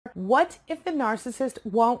What if the narcissist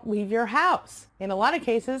won't leave your house? In a lot of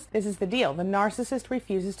cases, this is the deal. The narcissist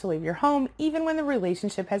refuses to leave your home even when the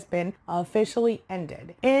relationship has been officially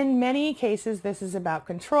ended. In many cases, this is about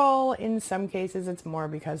control. In some cases, it's more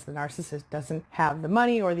because the narcissist doesn't have the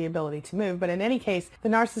money or the ability to move. But in any case, the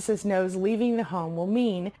narcissist knows leaving the home will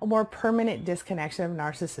mean a more permanent disconnection of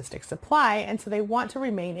narcissistic supply, and so they want to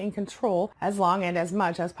remain in control as long and as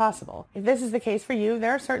much as possible. If this is the case for you,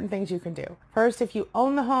 there are certain things you can do. First, if you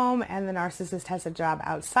own the home and the narcissist has a job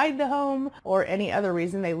outside the home or any other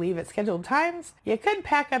reason they leave at scheduled times, you could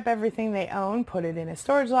pack up everything they own, put it in a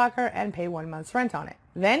storage locker, and pay 1 month's rent on it.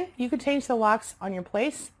 Then you could change the locks on your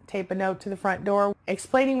place, tape a note to the front door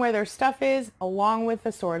explaining where their stuff is along with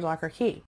the storage locker key.